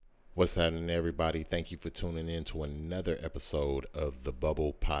What's happening, everybody? Thank you for tuning in to another episode of the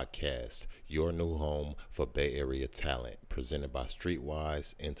Bubble Podcast, your new home for Bay Area talent, presented by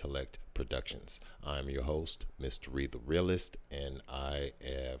Streetwise Intellect Productions. I'm your host, Mr. Reed the Realist, and I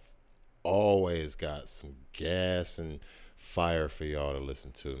have always got some gas and fire for y'all to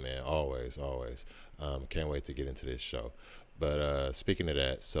listen to, man. Always. Can't wait to get into this show. But speaking of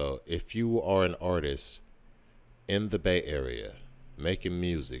that, so if you are an artist in the Bay Area, making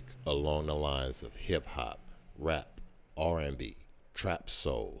music along the lines of hip-hop, rap, R&B, trap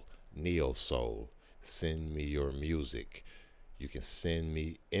soul, neo-soul, send me your music. You can send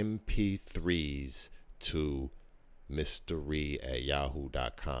me MP3s to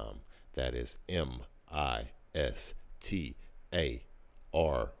mystery@yahoo.com. That is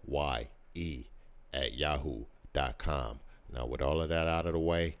MISTARYE@yahoo.com. Now, with all of that out of the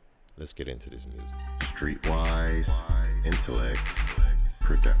way, let's get into this music. Streetwise Intellect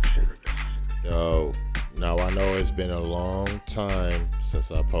Productions. Yo, now I know it's been a long time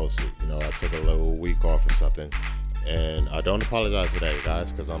since I posted. I took a little week off or something, and I don't apologize for that,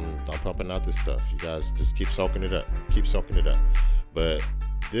 guys, because I'm pumping out this stuff. You guys just keep soaking it up. But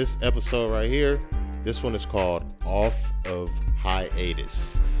this episode right here, this one is called Off of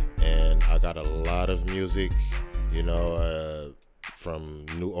Hiatus, and I got a lot of music, from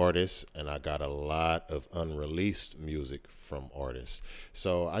new artists, and I got a lot of unreleased music from artists.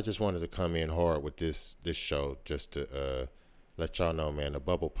 So I just wanted to come in hard with this show just to let y'all know, man, the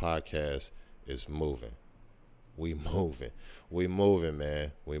Bubble Podcast is moving. We moving,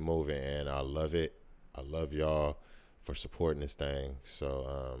 man. We moving, and I love it. I love y'all for supporting this thing.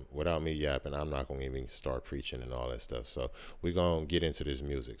 So without me yapping, I'm not going to even start preaching and all that stuff. So we're going to get into this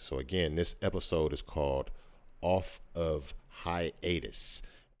music. So again, this episode is called Off of Hiatus.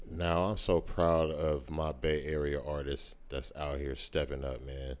 Now, I'm so proud of my Bay Area artists that's out here stepping up,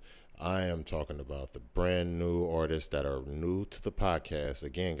 man. I am talking about the brand new artists that are new to the podcast.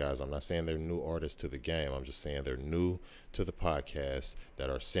 Again, guys, I'm not saying they're new artists to the game. I'm just saying they're new to the podcast, that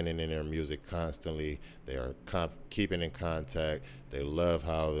are sending in their music constantly. They are keeping in contact. They love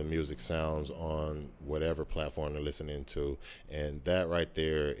how the music sounds on whatever platform they're listening to. And that right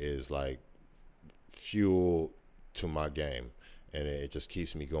there is like fuel to my game, and it just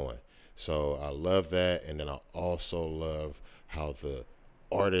keeps me going. So I love that. And then I also love how the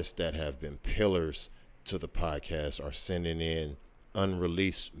artists that have been pillars to the podcast are sending in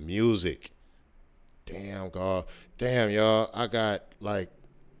unreleased music. Damn, y'all, I got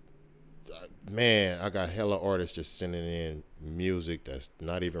hella artists just sending in music that's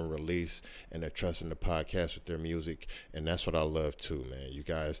not even released, and they're trusting the podcast with their music, and that's what I love too, man. You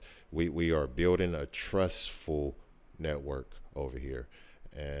guys, we are building a trustful network over here.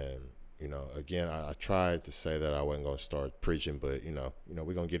 And again, I tried to say that I wasn't going to start preaching, but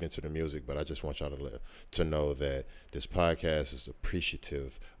we're going to get into the music. But I just want y'all to know that this podcast is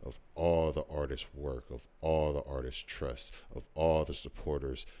appreciative of all the artists' work, of all the artists' trust, of all the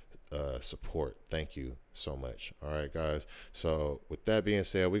supporters' support. Thank you so much. All right, guys. So with that being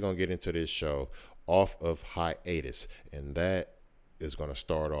said, we're going to get into this show, Off of Hiatus, and that is going to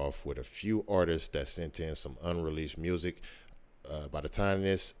start off with a few artists that sent in some unreleased music. By the time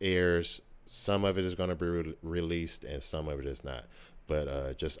this airs, some of it is going to be released and some of it is not.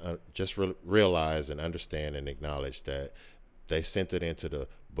 But just realize and understand and acknowledge that they sent it into the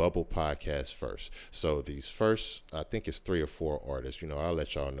Bubble Podcast first. So these first, I think it's 3 or 4 artists, I'll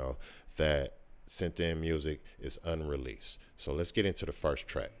let y'all know, that sent in music is unreleased. So let's get into the first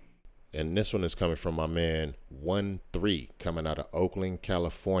track. And this one is coming from my man 1-3, coming out of Oakland,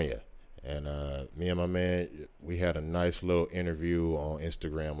 California. And me and my man, we had a nice little interview on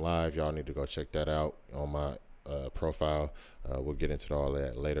Instagram Live. Y'all need to go check that out on my profile. We'll get into all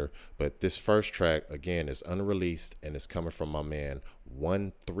that later. But this first track, again, is unreleased, and it's coming from my man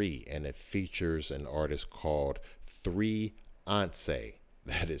 1-3, and it features an artist called 3 Once.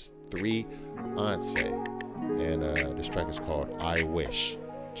 That is 3 Once. And this track is called I Wish.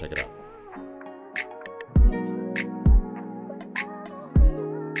 Check it out.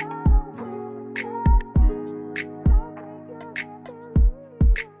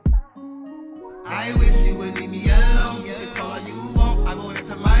 I wish you would leave me alone. You can call all you want, I won't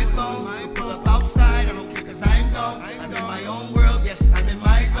answer my phone. You pull up outside, I don't care cause I'm gone. I'm in my own world, yes, I'm in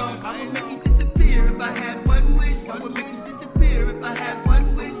my zone. I would make you disappear if I had one wish. I would make you disappear if I had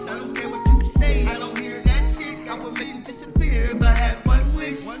one wish. I don't care what you say, I don't hear that shit. I would make you disappear if I had one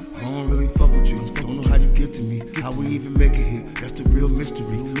wish. I don't really fuck with you, don't know how you get to me. How we even make it here, that's the real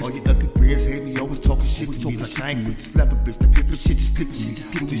mystery. All your ugly friends hate me, always talking shit to me. Like angry, slap a bitch, that people shit just stick to me.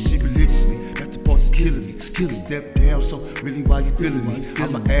 Do this shit religiously, that's the boss is killing me. Step down, so really why you feeling me.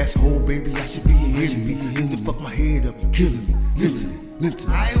 I'm an asshole, baby, I should be hitting me. Then you fuck my head up, you killing me.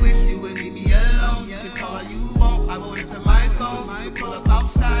 Mentally. I wish you would leave me alone. You can call all you want, I won't answer my phone. You pull up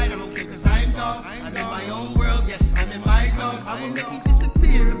outside, I don't care cause I'm gone. I'm in my own world, yes, I'm in my zone. I would make you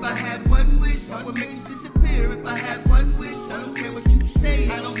disappear if I had one wish. I would make you disappear if I had one wish. I don't care what you say,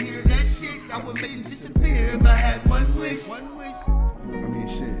 I don't hear that shit. I would make you disappear if I had one wish. I mean,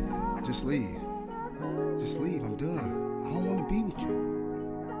 shit, just leave. Just leave, I'm done. I don't want to be with you.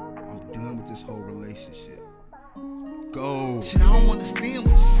 I'm done with this whole relationship. Go. Shit, I don't understand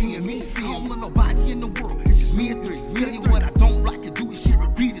what you see in me. I don't want nobody in the world. It's just me and three. Tell you what I don't like to do this shit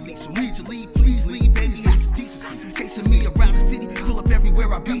repeatedly. So need you leave, please leave, baby. Have some decency. Chasing me around the city, pull up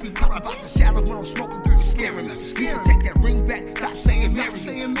everywhere I be. I'm about to shadow when I'm smoking, girl, you're scaring me. You can take that ring back, stop saying marry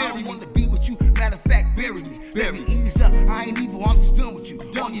me. I don't want to be with you. Matter of fact, bury me. Baby, ease up. I ain't evil, I'm just done with you.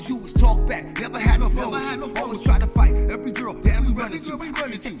 All you do is talk back. Never had no fun with you. Always try to fight every girl that we run into. I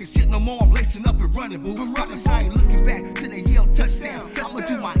can't take this shit no more. I'm lacing up and running, boo. Promise I ain't looking back till they yell touchdown. I'ma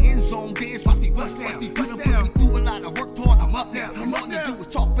do my end zone dance, watch me bust down. You done put me through a lot, I worked hard, I'm up now. All you do is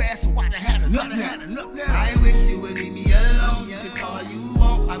talk fast, so I done had enough now. I wish you would leave me alone. You can call all you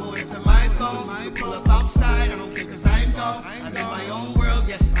want, I won't answer my phone. You pull up outside, I don't care cause I'm gone. I'm in my own world,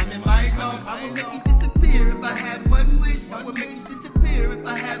 yes, I'm in my zone. I would make you disappear if I had one wish. I would make you disappear if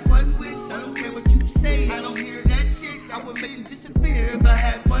I had one wish. I don't care what you say, I don't hear that shit. I would make you disappear if I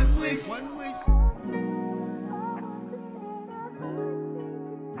had one wish.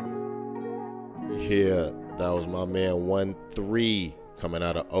 Yeah, that was my man 1-3 coming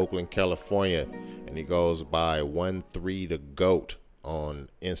out of Oakland, California, and he goes by 1-3 the GOAT on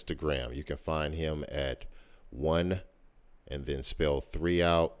Instagram. You can find him at 1 and then spell 3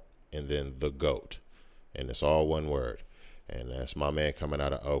 out and then the GOAT, and it's all one word. And that's my man coming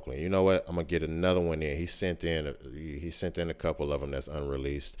out of Oakland. You know what? I'm gonna get another one in. He sent in a couple of them that's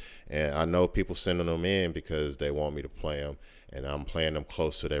unreleased, and I know people sending them in because they want me to play them, and I'm playing them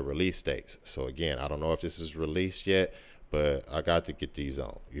close to their release dates. So again, I don't know if this is released yet, but I got to get these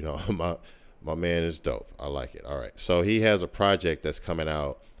on. You know, my man is dope. I like it. All right. So he has a project that's coming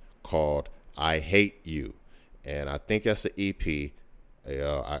out called I Hate You, and I think that's the EP.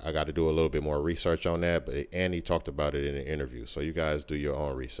 I got to do a little bit more research on that, and he talked about it in an interview. So you guys do your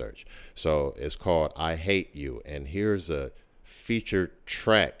own research. So it's called I Hate You, and here's a featured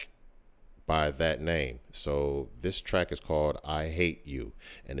track by that name. So this track is called I Hate You,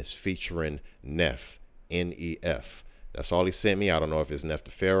 and it's featuring Neff, N-E-F. That's all he sent me. I don't know if it's Neff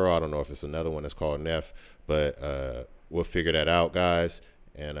the Pharaoh. I don't know if it's another one that's called Neff, but we'll figure that out, guys.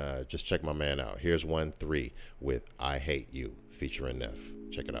 And just check my man out. Here's 1-3 with I Hate You featuring Neff.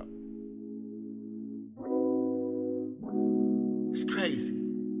 Check it out. It's crazy.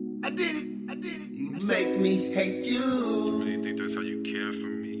 I did it. You make me hate you. You really think that's how you care for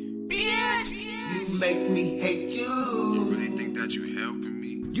me? Bitch. You make me hate you. You really think that you helping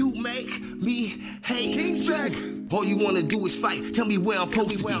me? You make me hate you. All you wanna do is fight. Tell me where I'm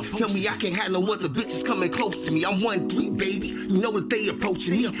supposed to be. Tell me I can't have no other bitches coming close to me. I'm 1-3, baby. You know what they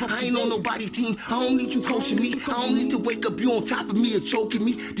approaching me. I ain't on nobody's team. I don't need you coaching me. I don't need to wake up you on top of me or choking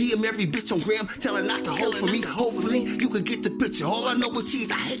me. DM every bitch on gram, tell her not to hold for me. Hopefully you could get the picture. All I know is cheese.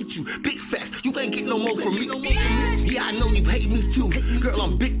 I hate you. Big facts. You ain't get no more from me. Yeah, I know you hate me too. Girl,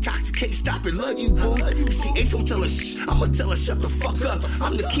 I'm big toxic. Can't stop it. Love you, boo. See, Ace gon' tell her shh. I'ma tell her shut the fuck up.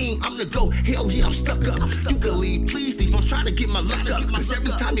 I'm the king. I'm the GOAT. Hell yeah, I'm stuck up. You can leave. Please leave, I'm trying to get my luck up. Cause every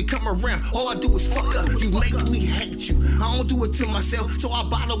time you come around, all I do is fuck up. You make me hate you. I don't do it to myself, so I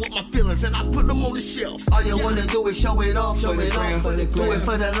bottle up my feelings and I put them on the shelf. All you wanna do is show it off, do it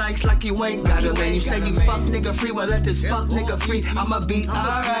for the likes like you ain't got it. When you say you fuck nigga free, well let this fuck nigga free. I'ma be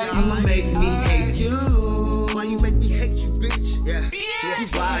alright. You make me hate you. Why you make me hate you, bitch? Yeah.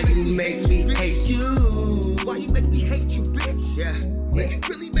 Why you make me hate you? Why you make me hate you, bitch? Yeah. You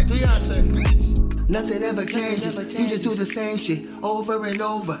really make me hate you, bitch. Nothing ever changes. You just do the same shit over and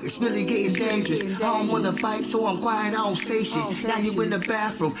over. It's really getting dangerous. I don't wanna fight, so I'm quiet. I don't say shit. Now you in the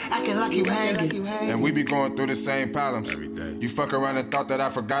bathroom, acting like you hanging. And we be going through the same problems. You fuck around and thought that I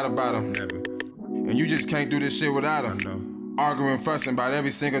forgot about him. And you just can't do this shit without him. Arguing, fussing about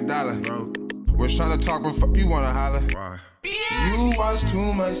every single dollar. Was trying to talk, but fuck you wanna holler. You watch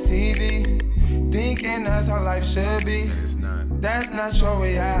too much TV, thinking that's how life should be. That's not your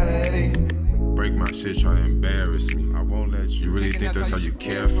reality. Break my shit, try to embarrass me. I won't let you. You really think that's how you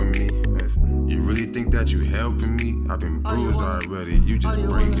care for me? You really think that you helping me? I've been bruised already. You just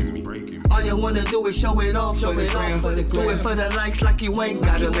breaking me. All you wanna do is show it off, do it for the likes like you ain't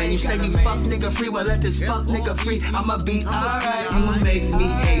got it. When you say you fuck nigga free, well let this fuck nigga free. I'ma be alright. You make me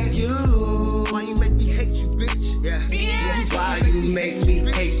hate you. Why you make me hate you? you, bitch. Yeah. Why you make me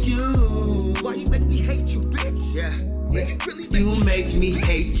hate you? Why you make me hate you, bitch? Yeah. You make me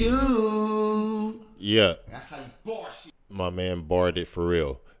hate you. Yeah. That's how you bar shit. My man barred it for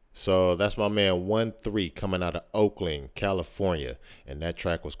real. So that's my man 1-3 coming out of Oakland, California. And that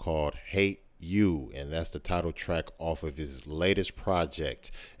track was called Hate You. And that's the title track off of his latest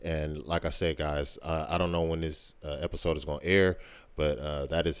project. And like I said, guys, I don't know when this episode is going to air, but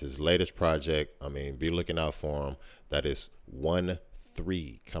that is his latest project. I mean, be looking out for him. That is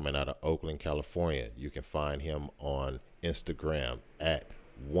 1-3 coming out of Oakland, California. You can find him on Instagram at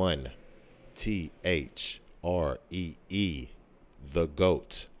 1THREE, the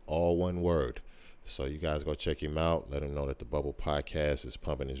GOAT, all one word. So you guys go check him out. Let him know that the Bubble Podcast is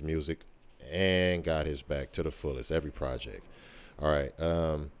pumping his music and got his back to the fullest every project. All right,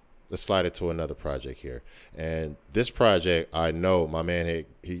 let's slide it to another project here. And this project, I know my man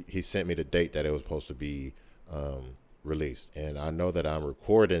he sent me the date that it was supposed to be released, and I know that I'm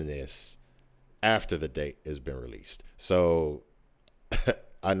recording this after the date has been released. So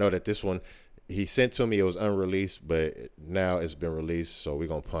I know that this one he sent to me, it was unreleased, but now it's been released, so we're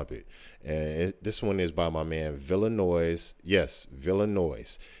going to pump it. And this one is by my man Villanoise. Yes,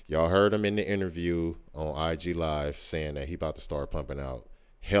 Villanoise. Y'all heard him in the interview on IG Live saying that he about to start pumping out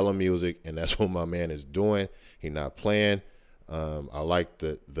hella music, and that's what my man is doing. He not playing. I like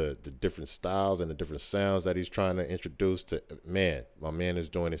the different styles and the different sounds that he's trying to introduce to. Man, my man is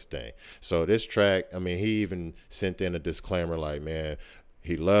doing his thing. So this track, I mean, he even sent in a disclaimer like, man,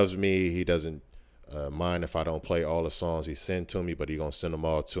 he loves me. He doesn't mind if I don't play all the songs he sent to me, but he gonna send them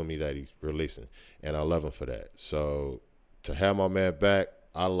all to me that he's releasing, and I love him for that. So to have my man back,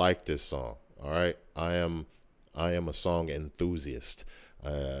 I like this song. All right, I am a song enthusiast.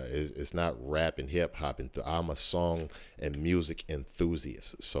 It's not rap and hip hop. I'm a song and music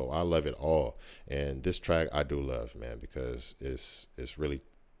enthusiast, so I love it all. And this track I do love, man, because it's really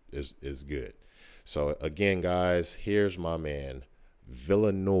is good. So again, guys, here's my man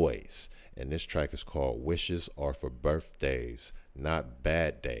Villanoise, and this track is called Wishes Are for Birthdays, Not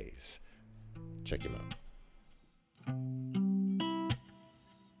Bad Days. Check him out.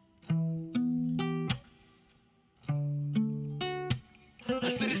 I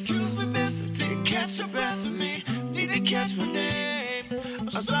said, excuse me, miss, I didn't catch your breath of me. Need to catch my name. I'm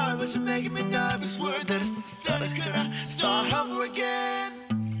sorry, but you're making me nervous. Word that it's stutter. Could I start over again?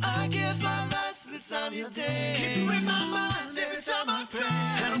 I give my life to the time of your day. Keep you in my mind every time I pray.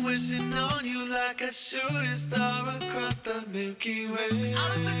 And I'm wishing on you like a shooting star across the Milky Way. I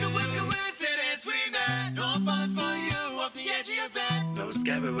don't think it was coincidence we met. No, I'm falling for you off the edge of your bed. No, it's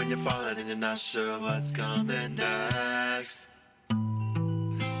scary when you're falling and you're not sure what's coming next.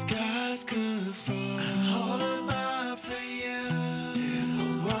 The skies could fall. I'm holding up for you in a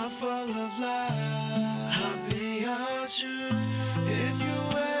world full of light. I'll be your truth if you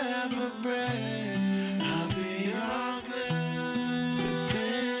ever break. I'll be your glue. The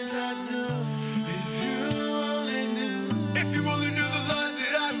things I do, if you only knew. If you only knew the lines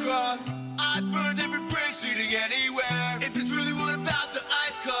that I've crossed, I'd burn every bridge leading anywhere. If it's really what about the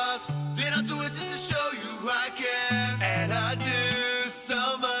ice costs, then I'll do it just to show you I can. And I do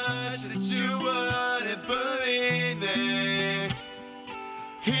so much that you wouldn't believe it,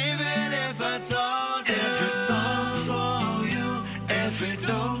 even if I told you. Every song for you, every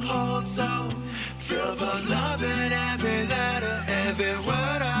note holds so. Feel the love in every letter, every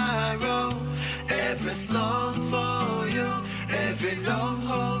word I wrote. Every song for you, every note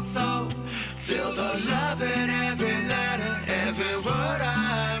holds so. Feel the love in every letter, every word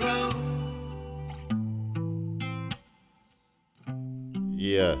I wrote.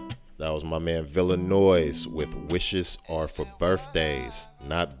 Yeah, that was my man Villanoise with Wishes Are for Birthdays,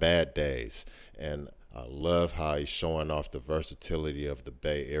 Not Bad Days. And I love how he's showing off the versatility of the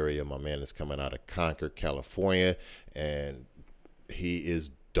Bay Area. My man is coming out of Concord, California, and he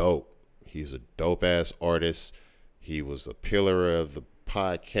is dope. He's a dope-ass artist. He was a pillar of the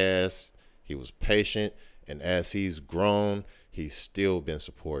podcast. He was patient, and as he's grown, he's still been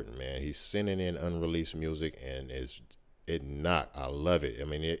supporting, man. He's sending in unreleased music, and it knocked. I love it. I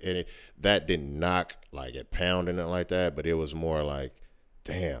mean, that didn't knock like it pounding it like that, but it was more like,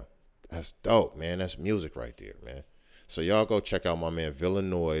 damn, that's dope, man. That's music right there, man. So y'all go check out my man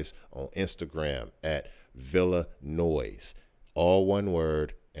Villanoise on Instagram at Villanoise. All one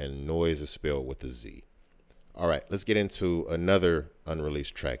word, and noise is spelled with a Z. All right, let's get into another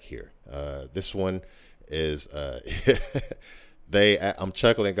unreleased track here. This one is I'm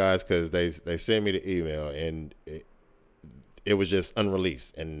chuckling, guys, because they sent me the email, and it was just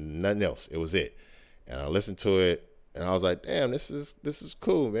unreleased and nothing else. It was it. And I listened to it, and I was like, damn, this is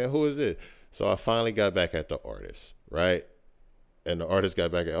cool, man. Who is it? So I finally got back at the artist, right? And the artist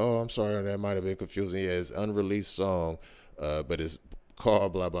got back at, oh, I'm sorry, that might have been confusing. Yeah, it's unreleased song, but it's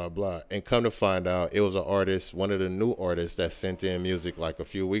called blah, blah, blah. And come to find out, it was an artist, one of the new artists that sent in music like a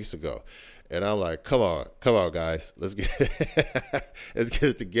few weeks ago. And I'm like, come on, guys, let's get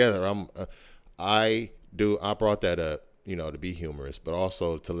it together. I brought that up, to be humorous, but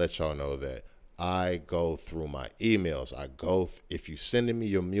also to let y'all know that I go through my emails. If you sending me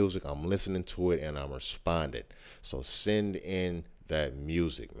your music, I'm listening to it and I'm responding. So send in that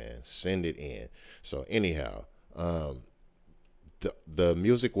music, man. Send it in. So anyhow, the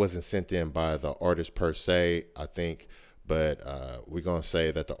music wasn't sent in by the artist per se, I think, but we're going to say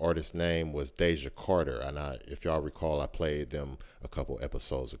that the artist's name was Deja Carter. And if y'all recall, I played them a couple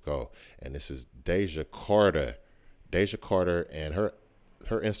episodes ago. And this is Deja Carter. Deja Carter, and her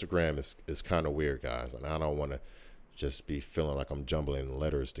Instagram is kind of weird, guys. And I don't want to just be feeling like I'm jumbling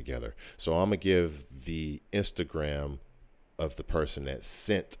letters together. So I'm going to give the Instagram of the person that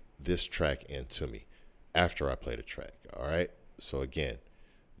sent this track in to me after I play the track. All right. So again,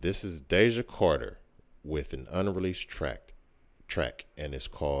 this is Deja Carter with an unreleased track, and it's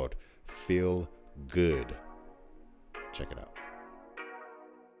called Feel Good. Check it out.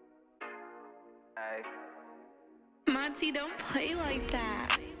 Monty, don't play like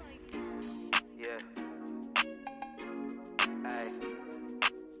that. Yeah.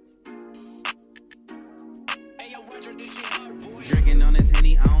 Drinking on this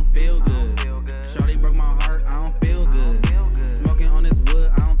Henny, I don't feel good. Shorty broke my heart, I don't feel good. Smoking on this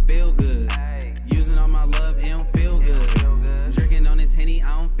wood, I don't feel good. Using all my love, it don't feel good. Drinking on this Henny,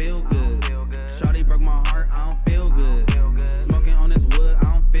 I don't feel good. Shorty broke my heart, I don't feel good. Smoking on this wood,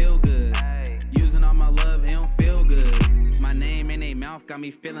 I don't feel good. Using all my love, it don't feel good. My name in they mouth got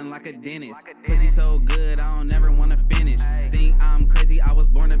me feeling like a dentist. Pussy so good, I don't ever wanna finish. Think I'm crazy, I was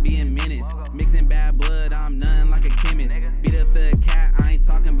born to be in menace. Mixing bad blood, I'm nothing like a chemist. Beat up the cat, I ain't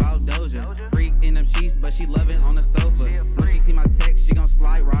talking about Doja. Freak in them sheets, but she love it on the sofa. When she see my text, she gon'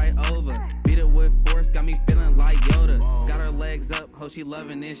 slide right over. Beat it with force, got me feeling like Yoda. Got her legs up, ho, she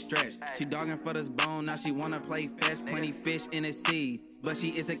loving this stretch. She dogging for this bone, now she wanna play fetch. Plenty fish in the sea, but she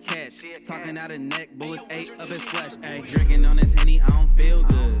is a catch. Talking out her neck, bullets ate up his flesh. Ay, drinking on this Henny, I don't feel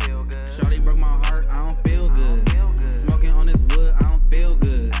good. Shorty broke my heart, I don't feel good. Smoking on this wood, I don't feel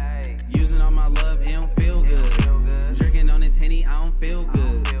good. Using all my love, it don't feel good. Drinking on this Henny, I don't feel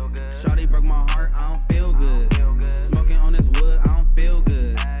good. Shorty broke my heart, I don't feel good. Smoking on this wood, I don't feel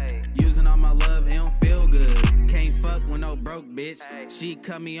good. Using all my love, it don't feel good. Can't fuck with no broke bitch. She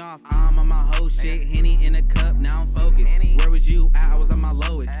cut me off, I'm on my whole shit. Henny in a cup, now I'm focused. Where was you at? I was on my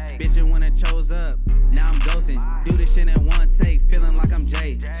lowest. Bitchin' when it chose up, now I'm ghosting. Do this shit in one take, feeling like I'm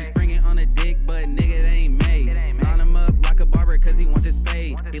Jay. She springing on a dick, but nigga, it ain't made. Line him up like a barber, cause he wants his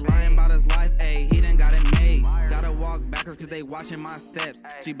fade. He lying about his life, ayy, he done got it made. Gotta walk backwards cause they watching my steps.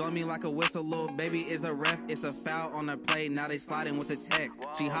 She blow me like a whistle, little baby is a ref. It's a foul on the plate, now they sliding with the text.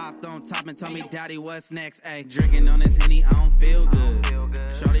 She hopped on top and told me, daddy, what's next? Ayy, drinking on this Henny, I don't feel good.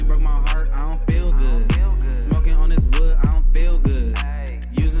 Shorty broke my heart, I don't feel good. Smoking on this wood, I don't feel good.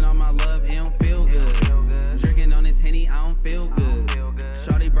 Using all my love, it don't feel good. Drinking on this Henny, I don't feel good.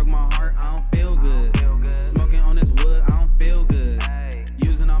 Shorty broke my heart, I don't feel good. Smoking on this wood, I don't feel good.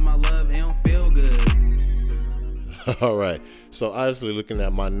 Using all my love, it don't feel good. All right. So obviously looking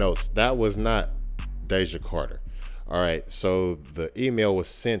at my notes, that was not Deja Carter. All right. So the email was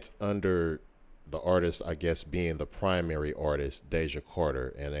sent under the artist, I guess, being the primary artist, Deja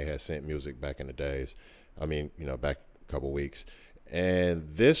Carter, and they had sent music back in the days. I mean, back a couple weeks.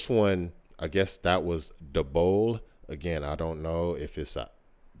 And this one, I guess that was Dabol. Again, I don't know if it's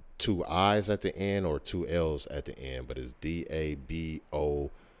two I's at the end or two L's at the end, but it's Daboll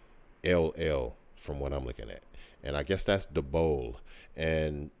from what I'm looking at. And I guess that's Dabol.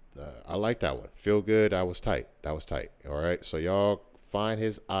 And I like that one. Feel Good. That was tight. All right. So y'all find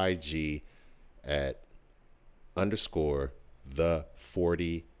his IG at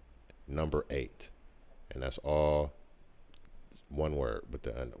 _the40 number 8. And that's all one word with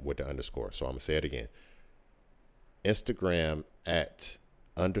the underscore. So I'm going to say it again. Instagram at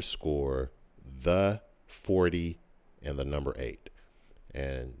 _the40 and the number 8.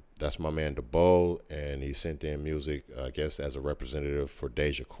 And that's my man Dabol, and he sent in music, I guess, as a representative for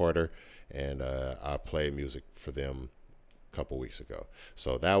Deja Carter, and I played music for them a couple weeks ago.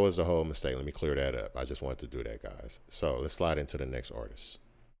 So that was a whole mistake. Let me clear that up. I just wanted to do that, guys. So let's slide into the next artist.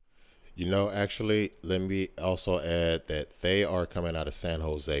 Actually, let me also add that they are coming out of San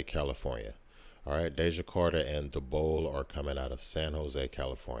Jose, California. All right, Deja Carter and Dabol are coming out of San Jose,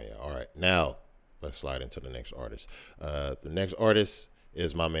 California. All right, now let's slide into the next artist. The next artist,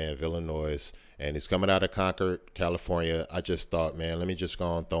 is my man Illinois, and he's coming out of Concord, California. I just thought, man, let me just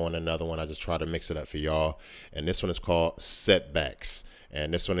go and throw in another one. I just try to mix it up for y'all. And this one is called Setbacks,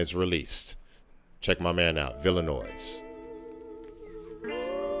 and this one is released. Check my man out, Illinois.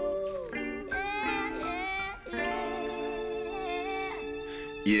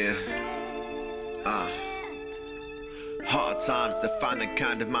 Yeah. Hard times define the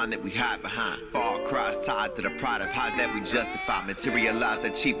kind of mind that we hide behind. Far cries tied to the pride of highs that we justify. Materialize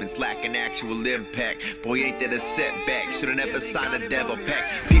that cheapens lacking actual impact. Boy, ain't that a setback. Should've never signed a devil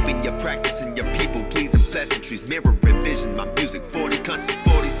pact. Peeping your practice and your people pleasing pleasantries. Mirror vision, my music 40 countries,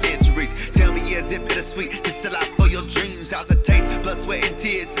 40 centuries. Tell me, is it bittersweet to sell out for your dreams? How's it taste? Blood, sweat, and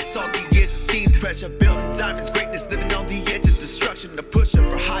tears. It's salty as it seems. Pressure building diamonds, greatness living on the edge of destruction. The pusher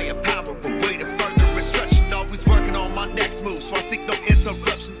for higher power, but way to further instruction. Always working on my next move, so I seek no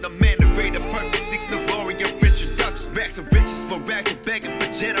interruption. The man of greater purpose seeks the glory of introduction. Racks of riches for rags, we're begging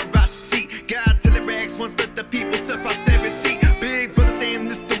for generosity. God till it rags once, let the people to prosperity. Big brother saying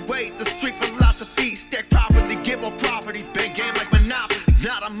this the way, the street philosophy. Stack properly, get more property, big game like Monopoly.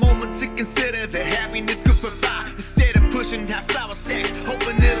 Not a moment to consider the happiness could provide. Instead of pushing half flower sacks,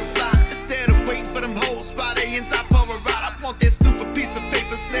 hoping it'll slide. Instead of waiting for them hoes by the inside for a ride. I want that stupid piece of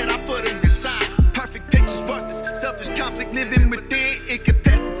paper, said I put in the time. Perfect pictures worthless, selfish conflict living within.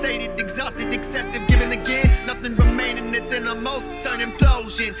 Incapacitated, exhausted, excessive, giving again. Nothing remaining, it's in a most turn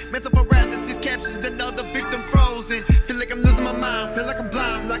implosion. Mental paralysis captures another victim frozen. Feel like I'm losing my mind, feel like I'm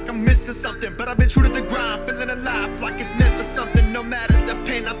blind, like I'm missing something. But I've been true to the grind, feeling alive, like it's meant for something. No matter the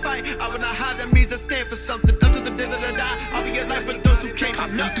pain I fight, I will not hide, that means I stand for something. Until the day that I die, I'll be alive for those who came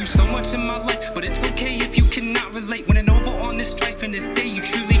from nothing. I've been through so much in my life, but it's okay if you cannot relate. When it's over on this strife and this day, you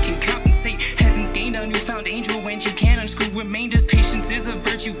truly can compensate. Heaven's gained a newfound angel, and you can't unscrew remainders. Patience is a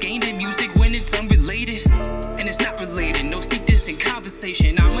virtue gained in music when it's unrelated. And it's not related, no sneak diss in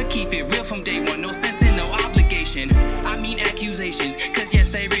conversation. I'ma keep it real from day one, no sense and no obligation. I mean accusations, cause yes,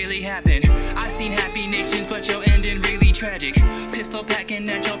 they really happen. I seen happy nations, but your ending really tragic. Pistol packing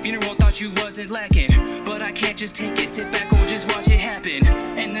at your funeral, thought you wasn't lacking. But I can't just take it, sit back or just watch it happen.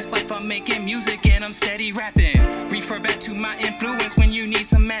 In this life I'm making music and I'm steady rapping. Refer back to my influence when you need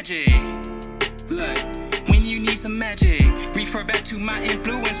some magic. Look, when you need some magic. Refer back to my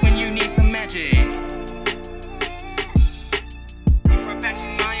influence when you need some magic. Refer back to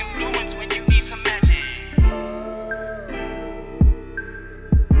my influence when you need some magic.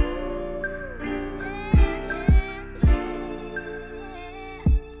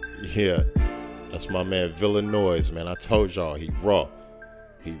 Yeah, that's my man Illinois, man. I told y'all he raw.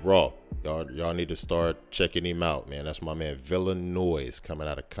 He raw. Y'all need to start checking him out, man. That's my man Illinois coming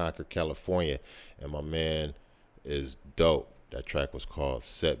out of Concord, California. And my man is dope. That track was called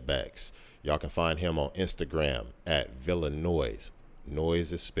Setbacks. Y'all can find him on Instagram at Illinois.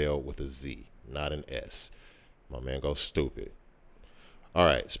 Noise is spelled with a Z, not an S. My man goes stupid. All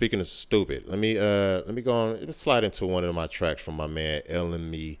right, speaking of stupid, let me go on. Let's slide into one of my tracks from my man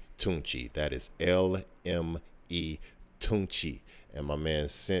LME Tunchi. That is LME Tunchi. And my man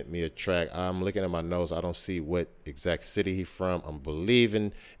sent me a track. I'm looking at my notes. I don't see what exact city he from. I'm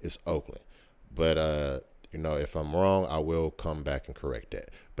believing it's Oakland. But, if I'm wrong, I will come back and correct that.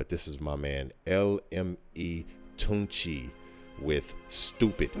 But this is my man LME Tunchi with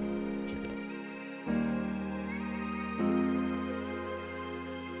Stupid.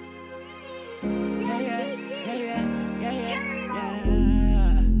 Check it out.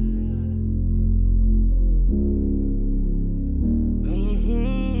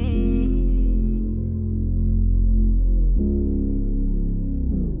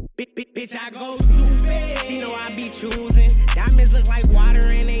 Bitch, I go stupid. She know I be choosing. Diamonds look like water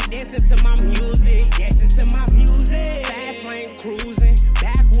and they dancing to my music. Dancing to my music. Fast lane cruising.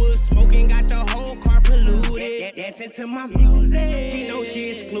 Backwoods smoking, got the whole car polluted. Dancing to my music. She know she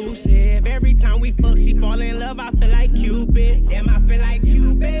exclusive. Every time we fuck, she fall in love. I feel like Cupid. Damn, I feel like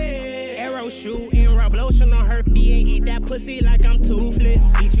Cupid. Arrow shooting, rub lotion on her feet and eat that pussy like I'm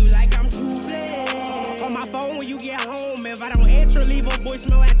toothless. Eat you like I'm toothless. Call my phone when you get home. If I don't answer, leave a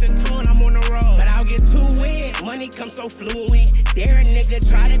voicemail at the tone. I'm on the road, but I'll get too wet. Money comes so fluent. Dare a nigga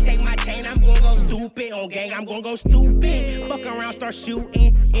try to take my chain, I'm gonna go stupid. On gang, I'm gonna go stupid. Fuck around, start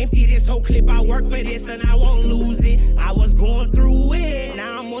shooting. Empty this whole clip, I work for this and I won't lose it. I was going through it,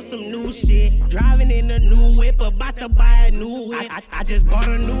 now I'm on some new shit. Driving in a new whip, about to buy a new whip. I just bought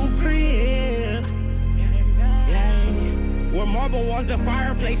a new crib. Yeah. Where marble walls, the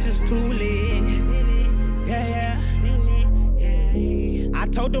fireplace is too lit. Yeah. I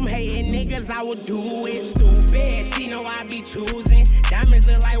told them hating niggas I would do it. Stupid, she know I be choosing. Diamonds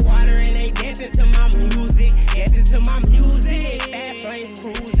look like water and they dancing to my music. Dancing to my music. Fast lane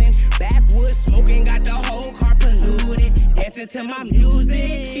cruising. Backwoods smoking, got the whole car polluted. Dancing to my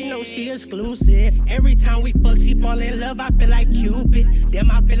music. She know she exclusive. Every time we fuck, she fall in love. I feel like Cupid. Damn,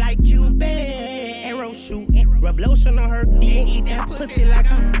 I feel like Cupid. Arrow shooting. Rub lotion on her feet and eat that pussy like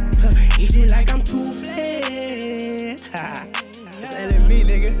eat it like I'm Two-Faced. It's LMB,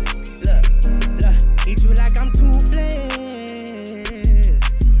 nigga. Look, eat you like I'm Two-Faced.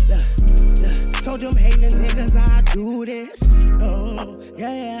 Look, told them hating niggas I do this. Oh,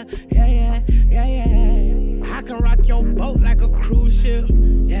 yeah. I can rock your boat like a cruise ship.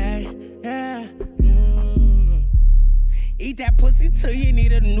 Yeah. Eat that pussy till you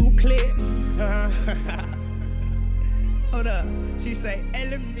need a new clip. Hold up. She say,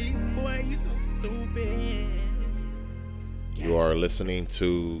 LMB, boy, you so stupid. You are listening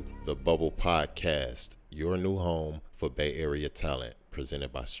to the Bubble Podcast, your new home for Bay Area talent,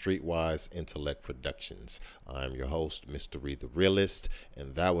 presented by Streetwise Intellect Productions. I'm your host, Mr. Reed the Realist,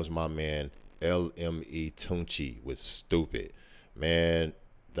 and that was my man, LME Tunchi with Stupid. Man,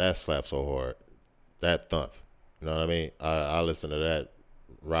 that slapped so hard. That thump. You know what I mean? I listen to that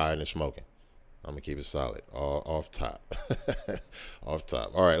riding and smoking. I'm going to keep it solid. Off top. Off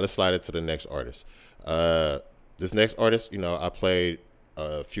top. All right, let's slide it to the next artist. This next artist, I played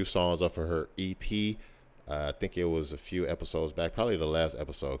a few songs off of her EP. I think it was a few episodes back, probably the last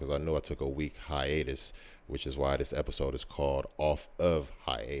episode, because I knew I took a week hiatus, which is why this episode is called Off of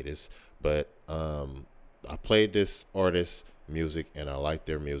Hiatus. But I played this artist's music, and I like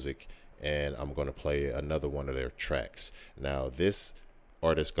their music, and I'm going to play another one of their tracks. Now, this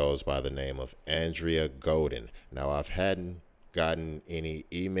artist goes by the name of Andrea Golden. Now, I've hadn't gotten any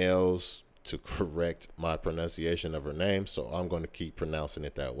emails to correct my pronunciation of her name, so I'm going to keep pronouncing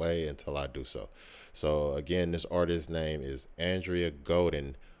it that way until I do so. So again, this artist's name is Andrea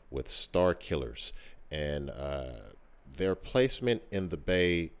Golden with Star Killers, and their placement in the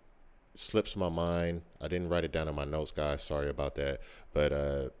Bay slips my mind. I didn't write it down in my notes, guys. Sorry about that, but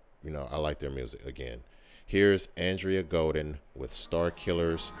I like their music. Again, here's Andrea Golden with Star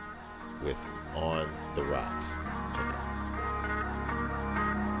Killers with On the Rocks. Check it out.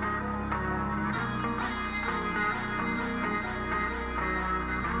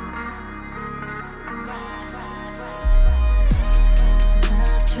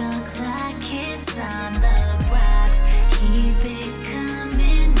 Drunk like kids on the rocks. Keep it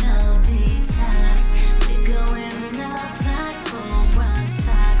coming, no detox. We're going up like boron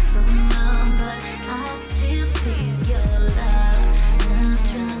stocks. So numb, but I still feel your love. Love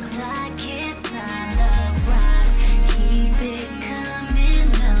drunk like kids on the rocks.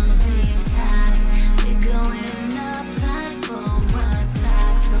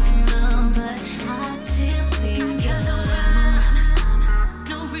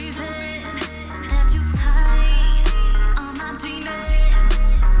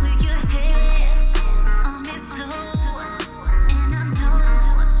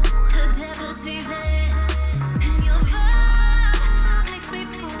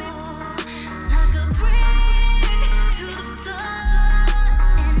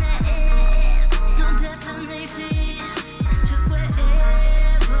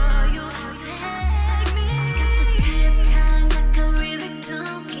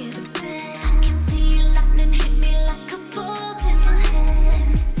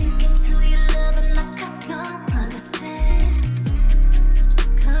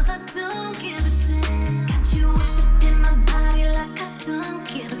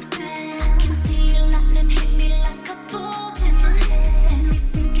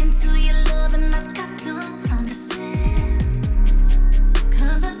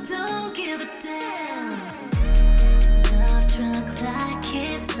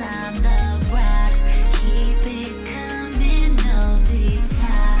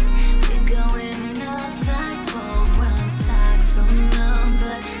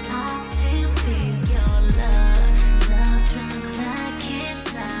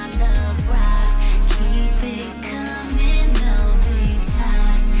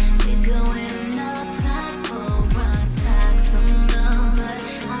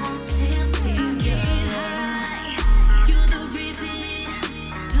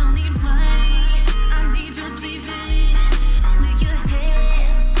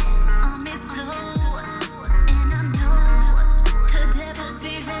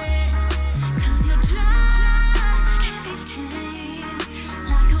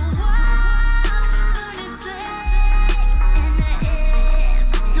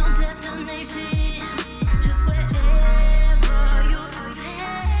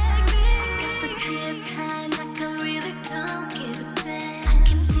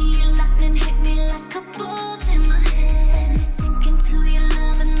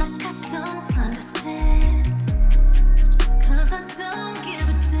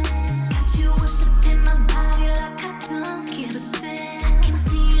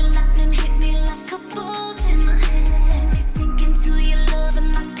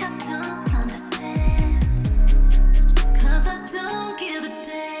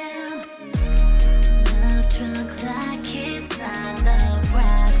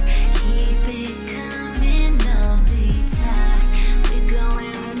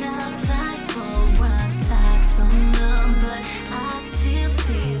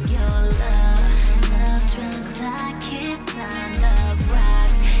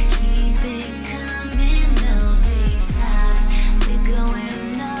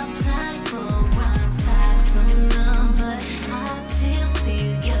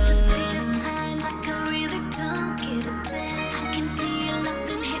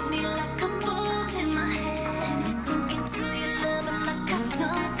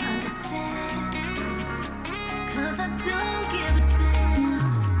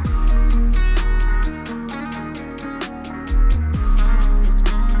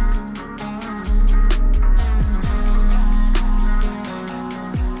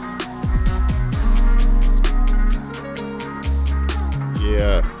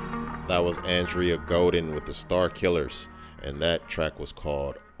 Yeah, that was Andrea Golden with the Star Killers, and that track was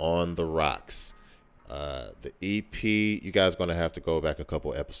called On the Rocks. The EP, you guys going to have to go back a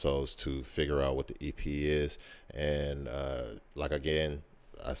couple episodes to figure out what the EP is. And like again,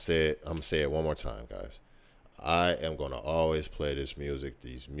 I'm going to say it one more time, guys. I am going to always play this music.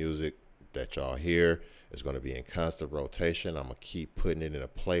 These music that y'all hear is going to be in constant rotation. I'm going to keep putting it in a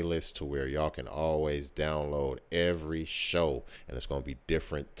playlist to where y'all can always download every show. And it's going to be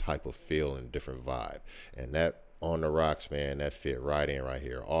different type of feel and different vibe. And that On the Rocks, man, that fit right in right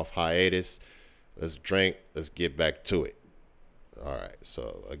here. Off hiatus. Let's drink. Let's get back to it. All right.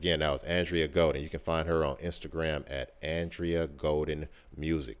 So, again, that was Andrea Golden. You can find her on Instagram at Andrea Golden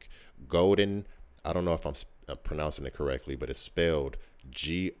Music. Golden, I don't know if I'm pronouncing it correctly, but it's spelled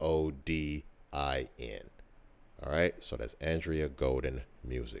Godin. All right. So, that's Andrea Golden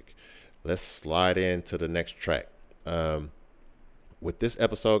Music. Let's slide into the next track. With this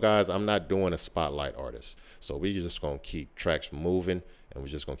episode, guys, I'm not doing a spotlight artist. So, we're just going to keep tracks moving. And we're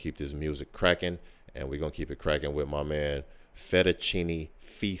just going to keep this music cracking. And we're going to keep it cracking with my man, Fettuccine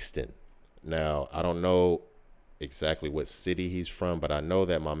Feastin'. Now, I don't know exactly what city he's from, but I know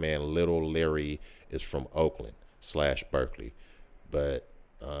that my man, Little Larry, is from Oakland / Berkeley. But,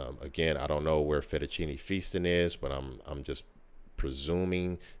 again, I don't know where Fettuccine Feastin' is, but I'm just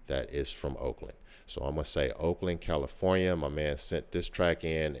presuming that it's from Oakland. So I'm going to say Oakland, California. My man sent this track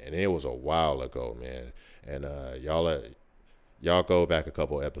in, and it was a while ago, man. And y'all go back a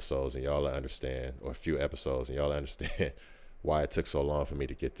couple episodes and y'all understand, or a few episodes, and y'all understand why it took so long for me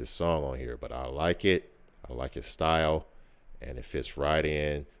to get this song on here. But I like it. I like his style, and it fits right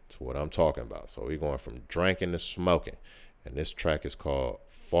in to what I'm talking about. So we're going from drinking to smoking. And this track is called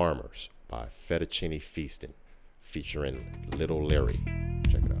Farmers by Fettuccine Feastin', featuring Little Larry.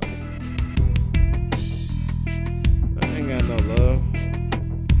 Check it out. I ain't got no love.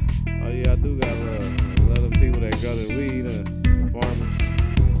 Oh yeah, I do got love. Love them people that grow the weed. Farmers.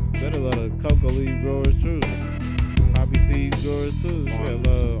 Better love the cocoa leaf growers too. Poppy seed growers too. You gotta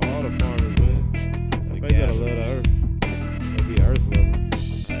love all the farmers, man. They gotta love the earth. They be earth level.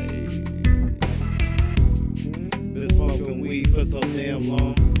 Been smoking weed for so damn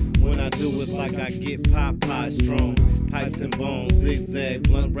long. When I do, it's like I get pop strong. Pipes and bones, zigzags,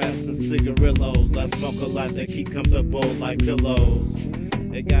 blunt wraps and cigarillos. I smoke a lot that keep comfortable like pillows.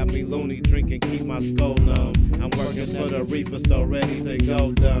 It got me loony, drinking, keep my skull numb. I'm working for the reefer store, ready to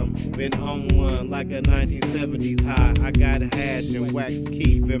go dumb. Been on one like a 1970s high. I got hash and wax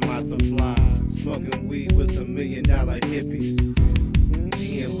keef in my supply. Smoking weed with some $1 million hippies.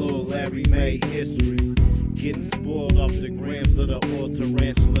 Me and Lil Larry made history. Getting spoiled off the grams of the oil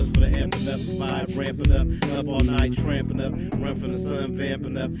tarantulas for the amping up vibe, ramping up all night, tramping up, run from the sun,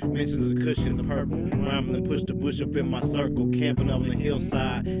 vamping up. Mentions of cushion the purple, rhyming and push the bush up in my circle, camping up on the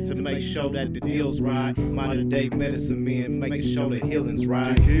hillside to make sure that the deal's right. Modern day medicine men, making sure the healing's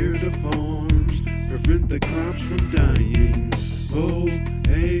right. Take care of the farms, prevent the crops from dying. Oh,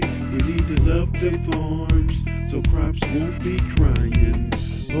 hey, we need to love the farms so crops won't be crying.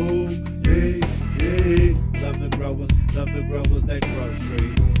 Oh, hey, hey. Love the growers that grow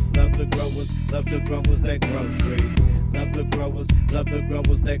trees. Love the growers that grow trees. Love the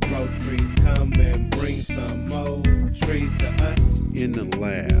growers that grow trees. Come and bring some more trees to us. In the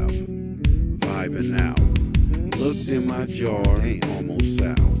lab, vibing out. Looked in my jar, ain't almost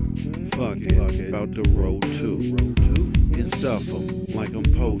out. Fuck it, about to roll two. And stuff them like I'm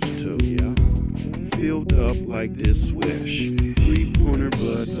supposed to. Yeah. Filled up like this swish. 3 pointer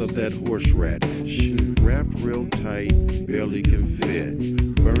buds of that horseradish. Wrapped real tight, barely can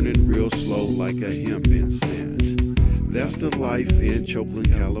fit. Burning real slow like a hemp scent. That's the life in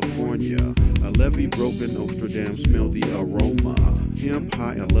Chokeland, California. A levee broken, Amsterdam, smell the aroma. Hemp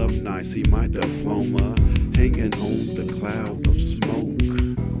high alumni, see my diploma. Hanging on the cloud of smoke.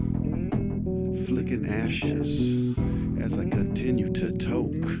 Flicking ashes as I continue to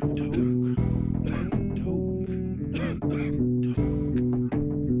toke.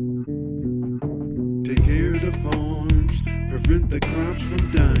 Take care of the farms, prevent the crops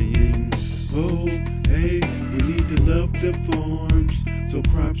from dying. Oh, hey, we need to love the farms so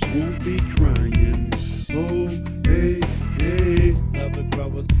crops won't be crying. Oh, hey, hey. Love the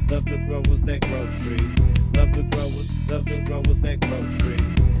growers that grow trees. Love the growers that grow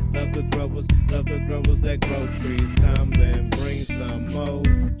trees. Love the growers that grow trees. Come and bring some more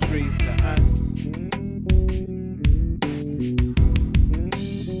trees to us.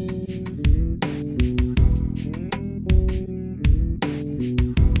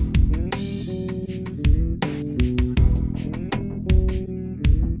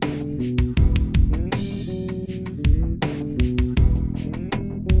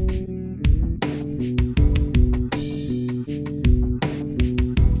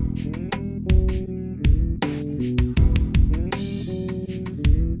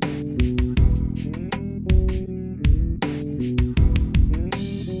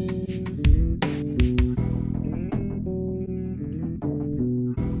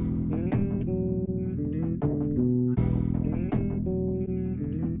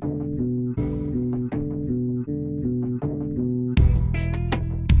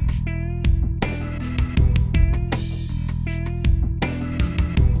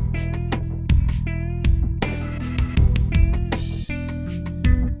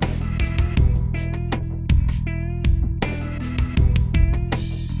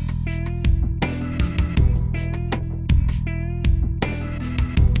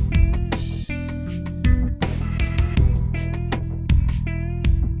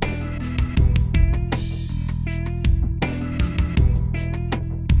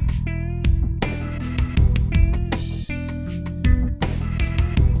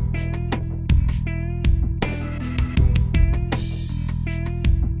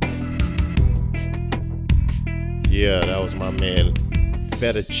 my man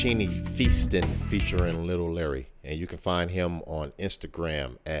Fettuccine Feastin' featuring Little Larry. And you can find him on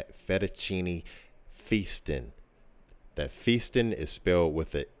Instagram at Fettuccine Feastin'. That feastin' is spelled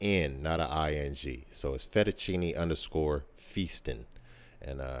with an N, not an ING. So it's Fettuccine_Feastin'.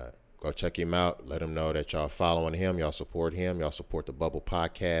 And go check him out. Let him know that y'all following him. Y'all support him. Y'all support the Bubble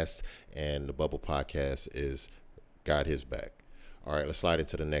Podcast. And the Bubble Podcast is got his back. All right, let's slide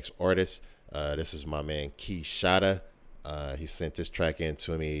into the next artist. This is my man Hiatus. He sent this track in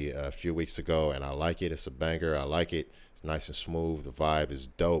to me a few weeks ago, and I like it. It's a banger. I like it. It's nice and smooth. The vibe is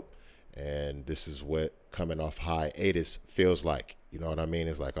dope. And this is what coming off hiatus feels like. You know what I mean?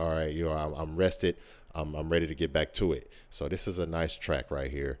 It's like, all right, I'm rested. I'm ready to get back to it. So this is a nice track right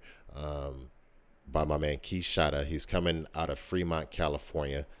here by my man Hiatus. He's coming out of Fremont,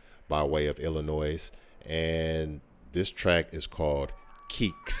 California by way of Illinois. And this track is called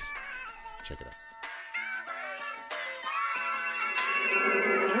Keeks. Check it out.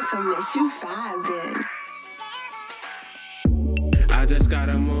 Infamous, you vibing. I just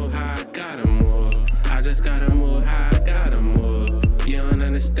gotta move how I gotta move. I just gotta move how I gotta move. You don't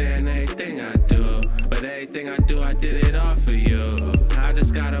understand everything I do, but everything I do, I did it all for you. I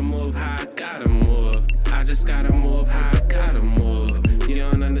just gotta move how I gotta move. I just gotta move how I gotta move. You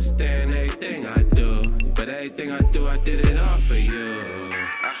don't understand everything I do, but everything I do, I did it all for you.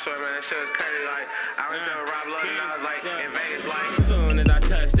 I swear, man, that shit was crazy. Like, I was still Rob Love, and I was like, in Vegas, like. Soon as I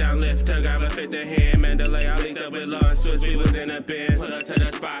touched down, lift, took out a 50 hand, Mandalay, I linked up with Law Switch, we was in the bin. Put up to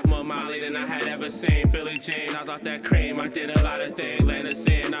the spot, more Molly than I had ever seen. Billie Jean, I was off that cream, I did a lot of things. Later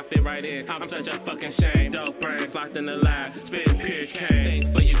sin, I fit right in, I'm such a fucking shame. Dope brains, locked in the lab, spitting pure cane. Think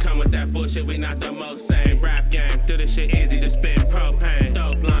for you come with that bullshit, we not the most same. Rap game, do this shit easy, just spit propane.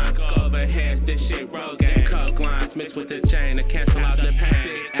 Dope lines, go over heads, this shit road game. Coke lines, mixed with the chain to cancel out the pain.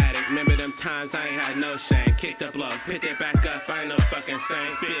 Big addict, remember them times I ain't had no shame. Kick the blow, pick it back up, I ain't no fucking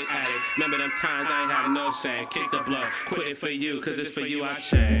saint. Big addict, remember them times I ain't have no shame. Kick the blow, quit it for you, cause it's for you I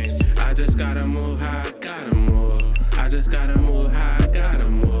change. I just gotta move how I gotta move. I just gotta move how I gotta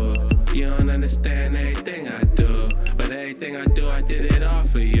move. You don't understand everything I do, but everything I do, I did it all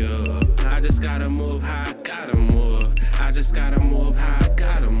for you. I just gotta move how I gotta move. I just gotta move how I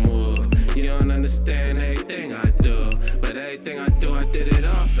gotta move. You don't understand everything I do, but everything I do, I did it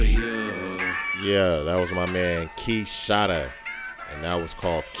all for you. Yeah, that was my man Hiatus, and that was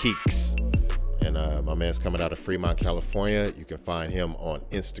called Keeks. And my man's coming out of Fremont, California. You can find him on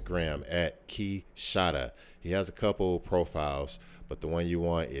Instagram at Hiatus. He has a couple profiles, but the one you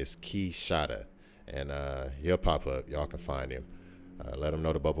want is Hiatus. And he'll pop up. Y'all can find him. Let him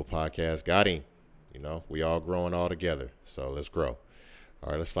know the Bubble Podcast got him. You know, we all growing all together. So let's grow.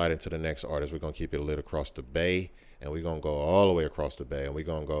 All right, let's slide into the next artist. We're going to keep it lit across the bay. And we're going to go all the way across the bay. And we're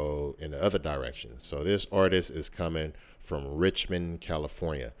going to go in the other direction. So this artist is coming from Richmond,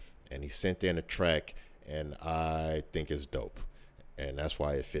 California. And he sent in a track, and I think it's dope. And that's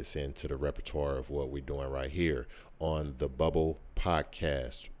why it fits into the repertoire of what we're doing right here on the Bubble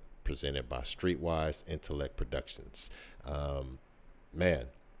Podcast, presented by Streetwise Intellect Productions. Man,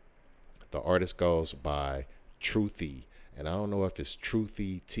 the artist goes by Truthy. And I don't know if it's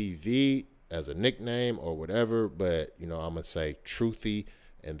Truthy TV as a nickname or whatever, but, you know, I'm going to say Truthy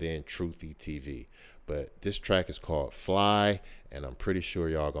and then Truthy TV. But this track is called Fly, and I'm pretty sure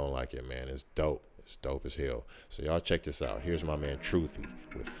y'all gonna like it, man. It's dope. It's dope as hell. So y'all check this out. Here's my man Truthy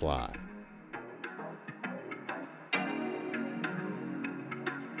with Fly.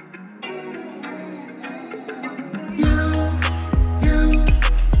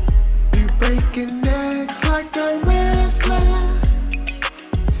 You breaking necks like a wrestler.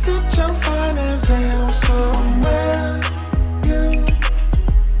 Sit your fine ass down somewhere.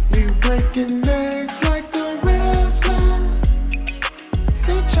 You breaking necks like a wrestler.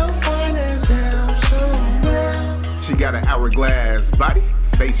 Sit your fine ass down somewhere. She got an hourglass body,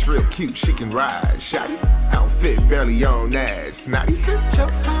 face real cute, she can ride, shotty. Outfit barely on that, snotty. Sit your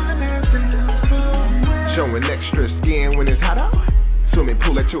fine ass down somewhere. Showing extra skin when it's hot out. Swimming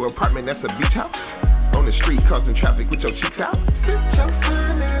pool at your apartment, that's a beach house. On the street causing traffic with your cheeks out. Sit your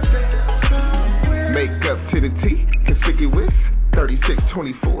fine ass down somewhere. Makeup to the T, conspicuous.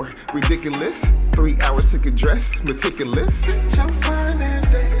 36-24, ridiculous. 3 hours to get dressed, meticulous. Sit your fine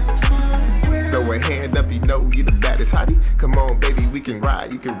ass down somewhere. Throw a hand up, you know you the baddest hottie. Come on, baby, we can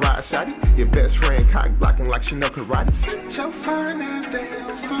ride, you can ride, shotty. Your best friend cock blocking like she know karate. Sit your fine ass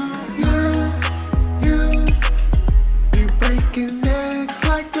down somewhere. You breaking necks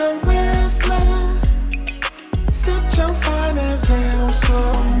like a wrestler. Sit your fine ass down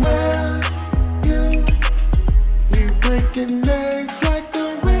somewhere. You breaking necks like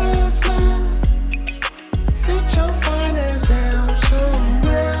a wrestler. Sit your fine ass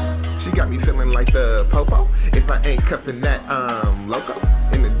got me feeling like the popo. If I ain't cuffing that, I'm loco.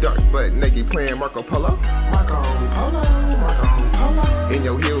 In the dark, but naked playing Marco Polo. Marco Polo, Marco Polo. In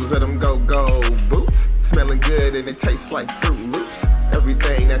your heels of them go-go boots. Smelling good and it tastes like Fruit Loops.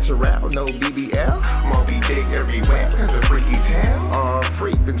 Everything natural, no BBL. Moby Dick everywhere, cause a freaky tail. All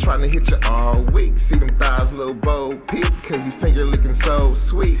freak, been trying to hit you all week. See them thighs, little bow peak, cause you finger licking so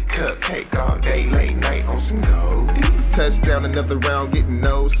sweet. Cupcake all day, late night on some goldie. Touchdown, another round, getting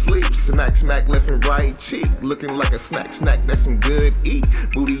no sleep. Smack, smack, left and right cheek. Looking like a snack, that's some good eat.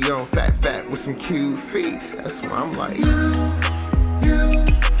 Booty on fat with some cute feet. That's why I'm like,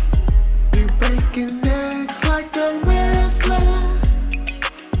 you breaking necks like a wrestler.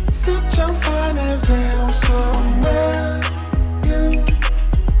 Sit your fine ass down somewhere.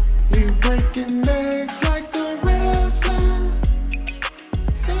 You breaking necks like a wrestler.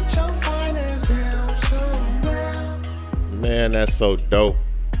 Sit your fine ass down somewhere. Man, that's so dope.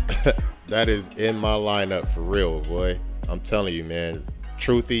 That is in my lineup for real, boy. I'm telling you, man.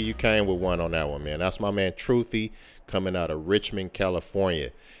 Truthy, you came with one on that one, man. That's my man Truthy coming out of Richmond,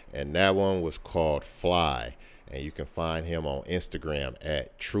 California. And that one was called Fly. And you can find him on Instagram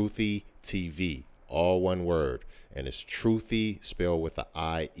at Truthy TV, all one word. And it's Truthy spelled with an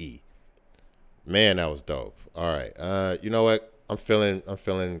I-E. Man, that was dope. All right. You know what? I'm feeling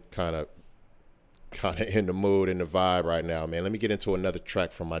kind of in the mood, in the vibe right now, man. Let me get into another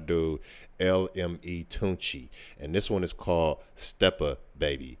track from my dude, LME Tunchi. And this one is called Steppa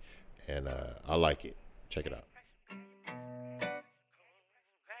Baby. And I like it. Check it out.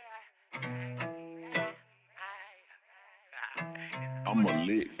 I'm a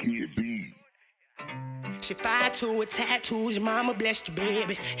lit kid B. She fired to a tattoos, your mama blessed you,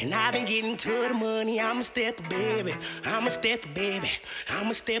 baby. And I been getting to the money, I'm a stepper, baby. I'm a stepper, baby. I'm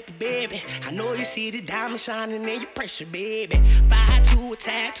a stepper, baby. I know you see the diamond shining in your pressure, baby. Fired to a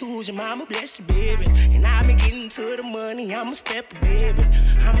tattoos, your mama blessed you, baby. And I been getting to the money, I'm a stepper, baby.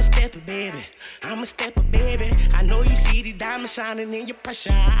 I'm a stepper, baby. I'm a stepper, baby. I know you see the diamond shining in your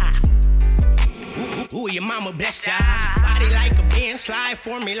pressure. Ooh, your mama blessed ya. Body like a Benz, slide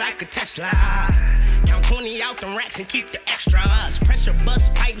for me like a Tesla. Count 20 out them racks and keep the extras. Pressure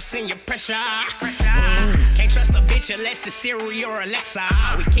bust pipes in your pressure. Can't trust a bitch unless it's Siri or Alexa.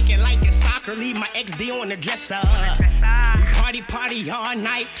 We kicking like it's soccer, leave my XD on the dresser. Party all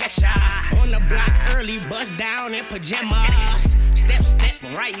night, Kesha. On the block early, bust down in pajamas.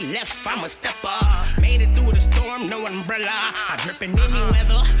 Step, right, left, I'm a stepper. Made it through the storm, no umbrella. I drippin' any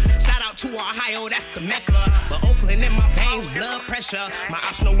weather. Shout out to Ohio, that's the Mecca. But Oakland in my veins, blood pressure. My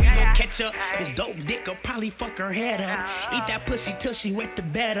ops know we gon' catch up. This dope dick'll probably fuck her head up. Eat that pussy till she wet the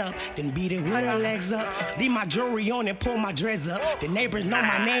bed up. Then beat it with her legs up. Leave my jewelry on and pull my dreads up. The neighbors know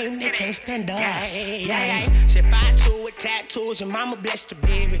my name, they can't stand us. Yeah. She fired to with tattoos, your mama blessed her,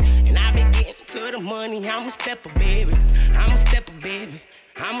 baby. And I been getting to the money, I'm a stepper, baby. I'm a stepper, baby.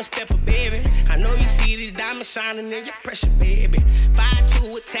 I'm a stepper, baby. I know you see the diamond shining in your pressure, baby.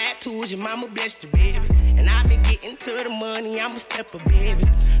 5'2" with tattoos, your mama blessed you, baby. And I been getting to the money, I'm a stepper, baby.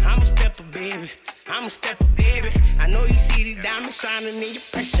 I'm a stepper, baby. I'm a stepper, baby. I know you see the diamond shining in your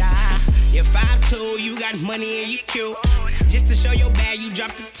pressure. You're 5'2", you got money and you cute. Just to show your bag, you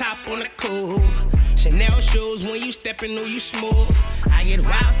drop the top on the cool. Chanel shoes when you steppin', know you smooth. I get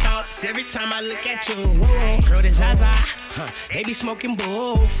wild thoughts every time I look at you. Whoa, girl, this Zaza, they be smoking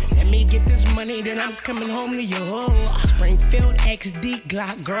both. Let me get this money, then I'm coming home to you. Springfield XD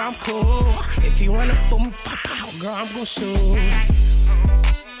Glock, girl, I'm cool. If you wanna put me pop out, girl, I'm gon' shoot. I'm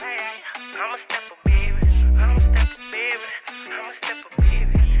a stepper, baby. I'm a stepper, baby. I'm a stepper,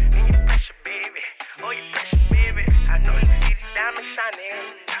 baby. And you pressure, baby. Oh, you pressure, baby. I know you see the diamond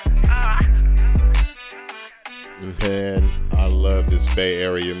shining. Man, I love this Bay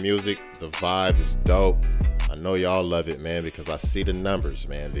Area music. The vibe is dope. I know y'all love it, man, because I see the numbers,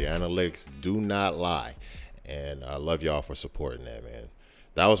 man. The analytics do not lie. And I love y'all for supporting that, man.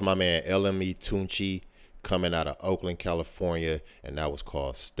 That was my man LME Tunchi coming out of Oakland, California, and that was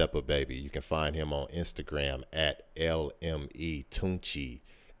called Steppa Baby. You can find him on Instagram at LME Tunchi.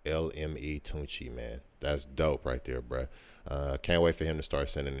 LME Tunchi, man. That's dope right there, bruh. Can't wait for him to start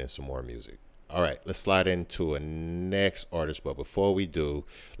sending in some more music. All right, let's slide into a next artist. But before we do,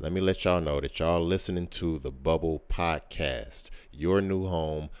 let me let y'all know that y'all listening to the Bubble Podcast, your new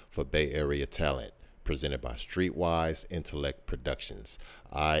home for Bay Area talent, presented by Streetwise Intellect Productions.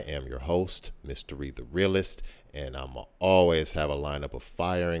 I am your host, Mystery the Realist, and I'm always have a lineup of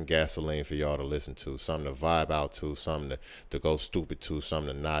fire and gasoline for y'all to listen to, something to vibe out to, something to go stupid to,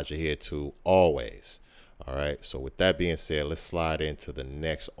 something to nod your head to, always. All right, so with that being said, let's slide into the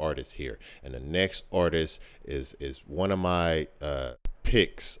next artist here. And the next artist is one of my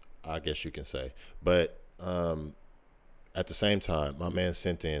picks I guess you can say. But at the same time, my man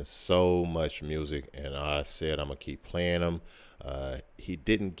sent in so much music, and I said I'm gonna keep playing him. He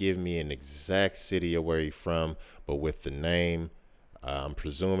didn't give me an exact city of where he's from, but with the name, I'm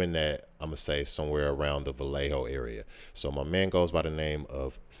presuming that I'm gonna say somewhere around the Vallejo area. So my man goes by the name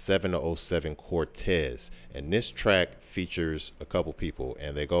of 707 Cortez, and this track features a couple people,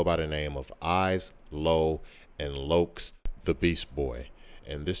 and they go by the name of Eyes Low and Lokes the Beast Boy,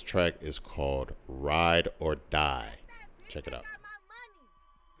 and this track is called Ride or Die. Check it out.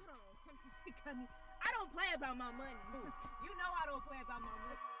 I don't play about my money. You know I don't play about my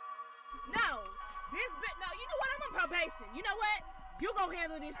money. No, this bitch. No, you know what? I'm on probation. You know what? You go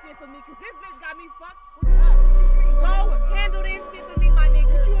handle this shit for me, cause this bitch got me fucked up. Go handle this shit for me, my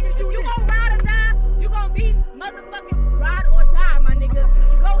nigga. What you want me to do? If you gon' ride or die, you gon' be motherfucking ride or die, my nigga.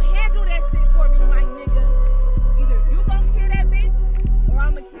 Go handle that shit for me, my nigga. Either you gon' kill that bitch, or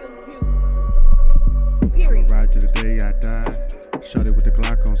I'ma kill you. Period. I'ma ride to the day I die. Shot it with the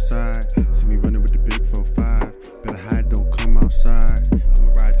Glock on side. See me running with the big 4-5. Better hide, don't come outside.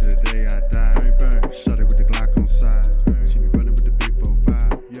 I'ma ride to the day I die. Bang, bang. Shot it with the Glock on side. See me running with the big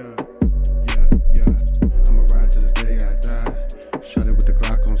 4-5. Yeah. I'ma ride to the day I die. Shot it with the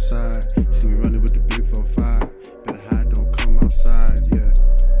Glock on side. See me running with the big 4-5. Better hide, don't come outside. Yeah.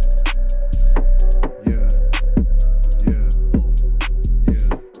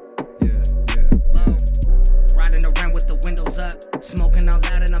 Riding around with the windows up, smoking out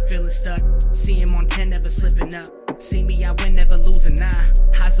loud and I'm feeling stuck. Seeing Montana never slipping up. See me, I win, never losing, nah.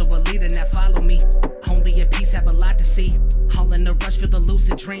 Hazel a leader, now follow me. Only a piece, have a lot to see. All in the rush for the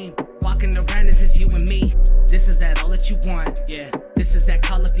lucid dream. Walking around, it's just you and me. This is that all that you want, yeah. This is that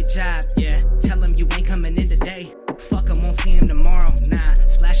call up your job, yeah. Tell him you ain't coming in today. Fuck him, won't see him tomorrow, nah.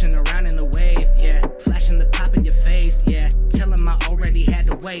 Splashing around in the wave, yeah. Flashing the pop in your face, yeah. Tell him I already had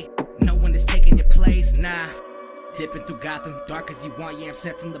to wait. No one is taking your place, nah. Dipping through Gotham, dark as you want, yeah, I'm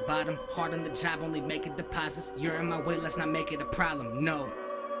set from the bottom. Hard on the job, only making deposits. You're in my way, let's not make it a problem, no.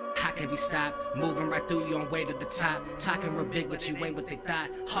 How can we stop? Moving right through you on way to the top. Talking real big, but you ain't what they thought.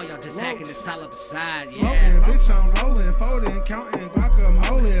 All y'all just acting this all up aside, yeah. Floating, bitch, I'm rolling, folding, counting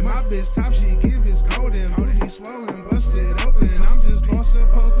guacamole. My bitch top, she give is golden. Booty swollen, busted open. I'm just posted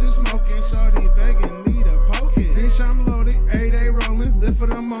smoking. Shorty begging me to poke it. Bitch, I'm loaded, every day rolling. Live for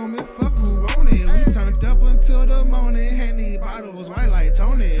the moment, fuck who on it. We turned up until the morning. Henny bottles, white like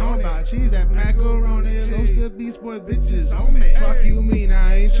Tony. Talking about cheese, that macaroni. Close the Beast Boy bitches on me. Fuck you mean,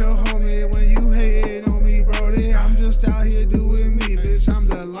 I ain't your homie. When you hating on me, brody, I'm just out here doing me, bitch. I'm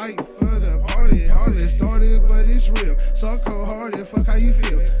the light for the party. Hardly started, but it's real. So cold hearted, fuck how you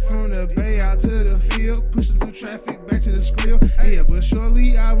feel. From the bay out to the field, pushing through traffic back to the skrill. Yeah, but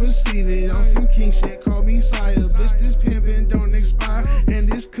surely I receive it. On some king shit, call me sire. Bitch, this pimpin' don't expire. And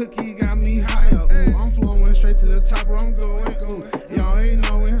this cookie got me higher. Ooh, I'm flowing straight to the top where I'm going. Ooh, y'all ain't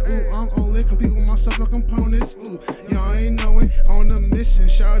knowing. Ooh, I'm only compete with myself, no components. Ooh, y'all ain't knowing. On the mission,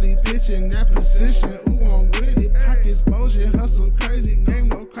 shawty pitching that position. Ooh, I'm with it. Pockets bulging, hustle crazy. Game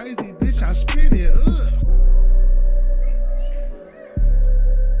no crazy, bitch, I spit it.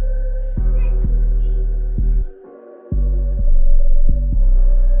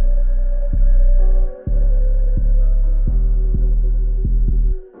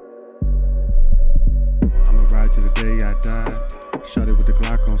 I'ma ride to the day I die. Shot it with the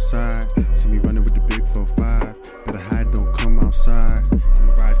Glock on side. See me running with the big 4-5. Better hide, don't come outside.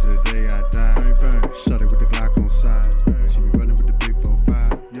 I'ma ride to the day I die. Bang, bang. Shot it with the Glock on side. See me running with the big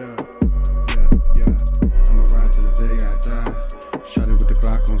 4-5. Yeah. I'ma ride to the day I die. Shot it with the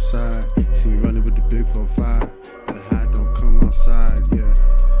Glock on side. See me running with the big 4-5. Better hide, don't come outside. Yeah.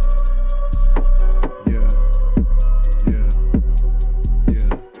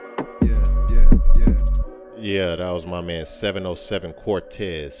 Yeah, that was my man 707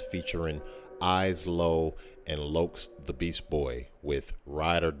 Cortez featuring Eyes Low and Lokes the Beast Boy with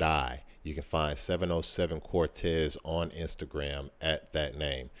Ride or Die. You can find 707 Cortez on Instagram at that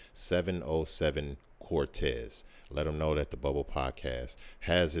name, 707 Cortez. Let him know that the Bubble Podcast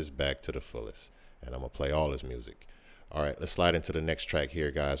has his back to the fullest, and I'm going to play all his music. All right, let's slide into the next track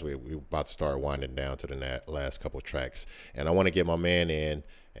here, guys. We're about to start winding down to the last couple tracks, and I want to get my man in.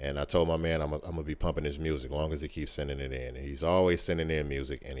 And I told my man I'm going to be pumping his music as long as he keeps sending it in. And he's always sending in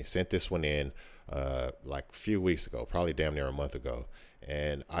music. And he sent this one in like a few weeks ago, probably damn near a month ago.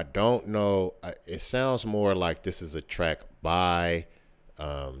 And I don't know. It sounds more like this is a track by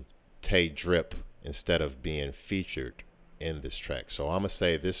Tay Drip instead of being featured in this track. So I'm going to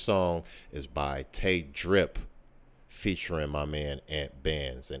say this song is by Tay Drip featuring my man Ant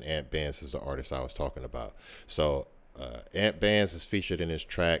Bands. And Ant Bands is the artist I was talking about. So Ant Bands is featured in this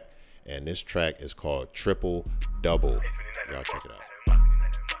track, And this track is called Triple Double. Y'all check it out.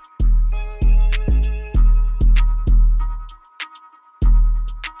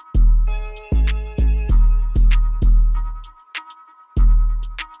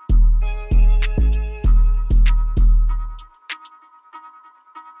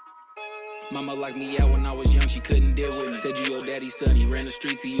 Mama locked me out when I was young, she couldn't deal with me. Said you your daddy's son, he ran the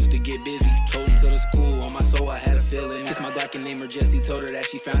streets, he used to get busy. Told him to the school, on my soul I had a feeling. Kissed my Glock and named her Jessie, told her that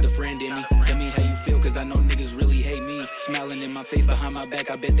she found a friend in me. Tell me how you feel, cause I know niggas really hate me. Smiling in my face behind my back,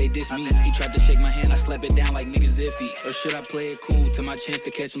 I bet they diss me. He tried to shake my hand, I slapped it down like niggas iffy. Or should I play it cool till my chance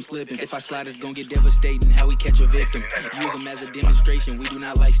to catch him slipping? If I slide, it's gon' get devastating, how we catch a victim. Use him as a demonstration, we do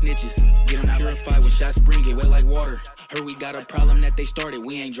not like snitches. Get him purified when shots spring, get wet like water. Heard we got a problem that they started,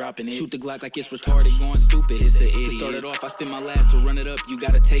 we ain't dropping it. Shoot the Glock like it's retarded, going stupid, it's an idiot. To start it off, I spent my last to run it up, you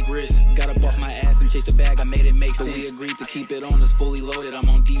gotta take risks. Got up off my ass and chased the bag, I made it make sense. So we agreed to keep it on us, fully loaded, I'm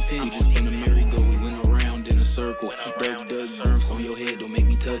on defense. We just spun a merry-go, we went around in a circle. Doug, Bruce on your head, don't make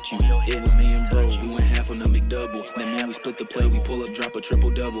me touch you. It was me and bro, we went half on the McDouble. That mean we split the play, we pull up, drop a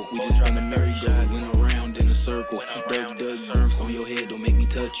triple-double. We just spun a merry-go, we went around in a circle. Doug, Bruce on your head, don't make me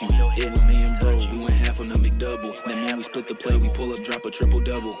touch you. It was me and bro, we went half on the McDouble. That mean we split the play, we pull up, drop a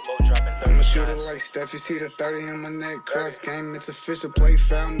triple-double. I'ma shoot it like Steph, you see the 30 on my neck. Cross game, it's official, play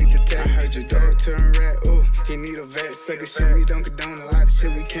foul, meet the tech. Heard your dog turn rat, ooh, he need a vet. Second shit, we don't condone a lot of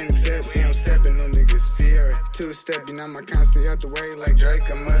shit we can't accept. See, I'm stepping on niggas, Sierra, two-step, you know my constantly out the way like Drake.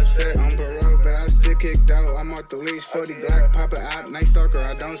 I'm upset, on parole, but I still kicked out. I'm off the leash, 40 Glock, pop it out, night stalker,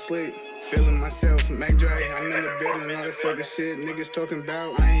 I don't sleep. Feeling myself, Mac Dre, I'm in the building, all that sucker shit niggas talking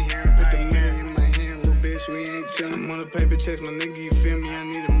about. I ain't hearing, put the money in my hand, little bitch, we ain't chillin'. I'm on a paper chase, my nigga, you feel me? I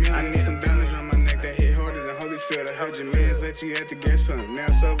need a million. I need some diamonds around my neck that hit harder than Holyfield. I heard your mans let you at the gas pump, now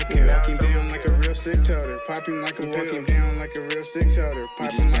it's overkill. Walking down like a real stick toter, popping like a pill. Walking down like a real stick toter,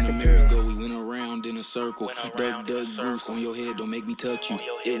 popping like a pill. We went around in a circle. Doug, Bruce on your head, don't make me touch you.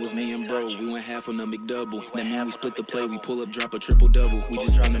 It was me and bro, we went half on the McDouble. That mean we split the play, we pull up, drop a triple-double. We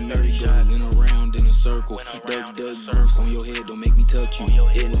just spun a merry-go, we went around in a circle. Doug, Bruce on your head, don't make me touch you.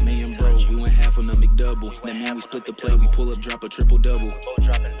 It was me and bro, we went half on the McDouble. That mean we split the play, we pull up, drop a triple-double.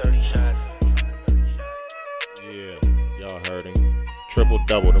 Yeah, y'all heard him.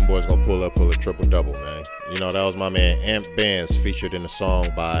 Triple-double, them boys gonna pull a triple-double, man. You know, that was my man Amp Bands featured in a song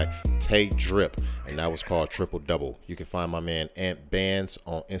by Tay Drip, and that was called Triple Double. You can find my man Amp Bands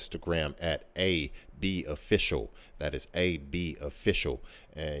on Instagram at ABOfficial. That is ABOfficial.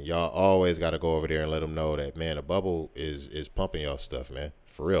 And y'all always got to go over there and let them know that, man, the bubble is pumping y'all stuff, man.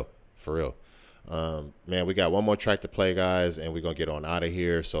 For real. Man, we got one more track to play, guys, and we're going to get on out of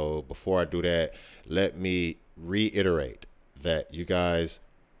here. So before I do that, let me reiterate that you guys,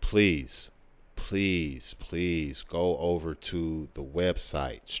 please go over to the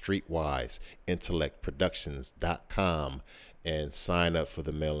website, streetwiseintellectproductions.com, and sign up for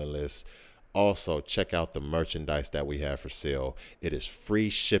the mailing list. Also, check out the merchandise that we have for sale. It is free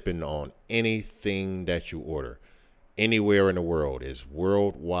shipping on anything that you order. Anywhere in the world is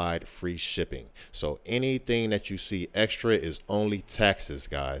worldwide free shipping. So anything that you see extra is only taxes,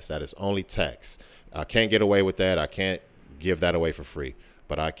 guys. That is only tax. I can't get away with that. I can't give that away for free,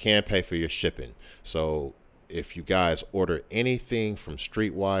 but I can pay for your shipping. So if you guys order anything from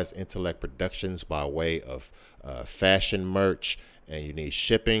Streetwise Intellect Productions by way of fashion merch and you need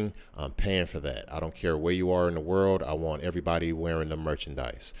shipping, I'm paying for that. I don't care where you are in the world. I want everybody wearing the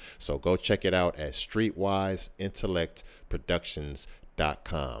merchandise. So go check it out at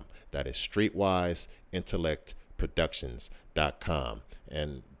streetwiseintellectproductions.com. That is streetwiseintellectproductions.com.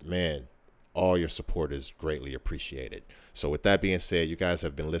 And man, all your support is greatly appreciated. So with that being said, you guys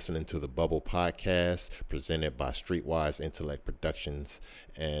have been listening to the Bubble Podcast presented by Streetwise Intellect Productions.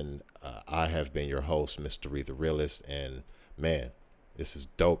 And I have been your host, Mr. Ree the Realist. And man, this is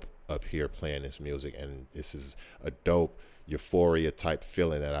dope up here playing this music. And this is a dope euphoria type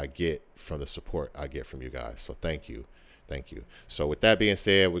feeling that I get from the support I get from you guys. So thank you. So with that being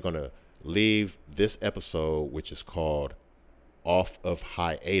said, we're going to leave this episode, which is called Off of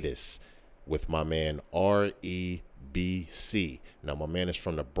Hiatus, with my man REBC. Now, my man is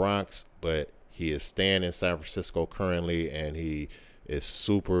from the Bronx, but he is staying in San Francisco currently, and he is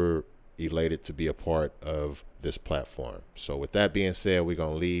super elated to be a part of this platform. So with that being said, we're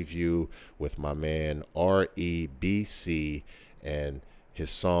going to leave you with my man REBC and his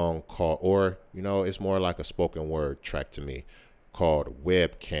song called, or, you know, it's more like a spoken word track to me, called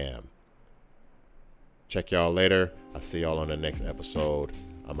Webcam. Check y'all later. I'll see y'all on the next episode.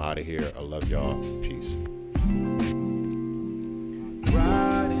 I'm out of here. I love y'all. Peace.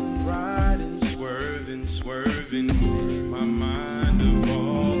 Riding, swerving, my mind of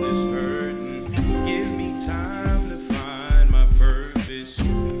all this hurt.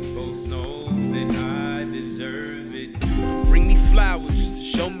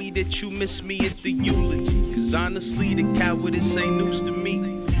 that you miss me at the eulogy. Cause honestly, the cowardice ain't news to me.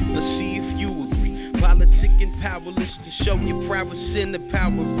 Let's see if you agree. Politicking powerless to show your prowess in the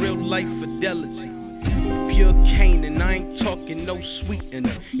power of real life fidelity. Pure cane, and I ain't talking no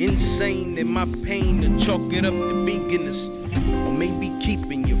sweetener. Insane in my pain to chalk it up to beginners. Or maybe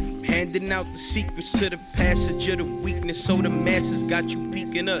keeping you from handing out the secrets to the passage of the weakness, so the masses got you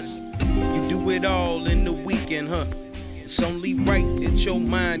peeking us. You do it all in the weekend, huh? It's only right that your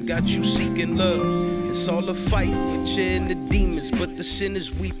mind got you seeking love. It's all a fight with you and the demons, but the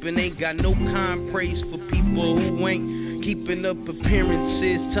sinners weeping ain't got no kind praise for people who ain't keeping up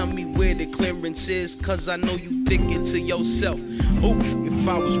appearances. Tell me where the clearance is, cause I know you thinking to yourself, oh, if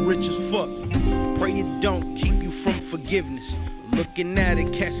I was rich as fuck, pray it don't keep you from forgiveness. Looking at a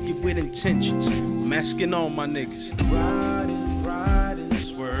casket with intentions, I'm asking all my niggas. Riding,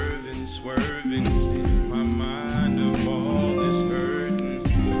 swerving, my mind of all this hurting.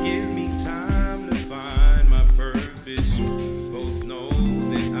 Give me time to find my purpose. Both know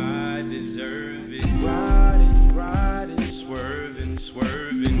that I deserve it. Riding,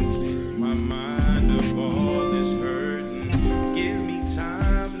 swerving, my mind of all this hurting. Give me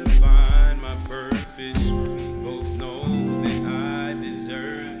time to find my purpose. Both know that I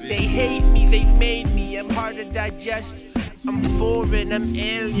deserve it. They hate me, they made me, I'm hard to digest. I'm foreign, I'm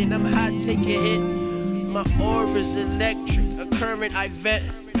alien, I'm hot, take a hit. My aura's electric, a current I vent.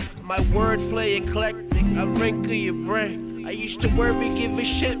 My wordplay eclectic, I wrinkle your brain. I used to worry, give a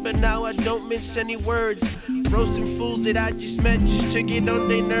shit, but now I don't mince any words. Roasting fools that I just met just to get on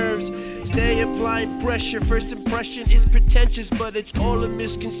their nerves. Stay applying pressure, first impression is pretentious, but it's all a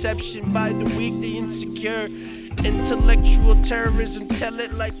misconception by the weak, the insecure. Intellectual terrorism, tell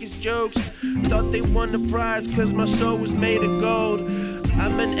it like it's jokes. Thought they won the prize cause my soul was made of gold.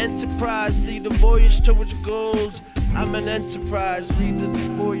 I'm an enterprise, lead the voyage towards gold. I'm an enterprise, lead the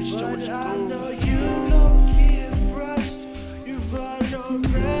voyage towards gold.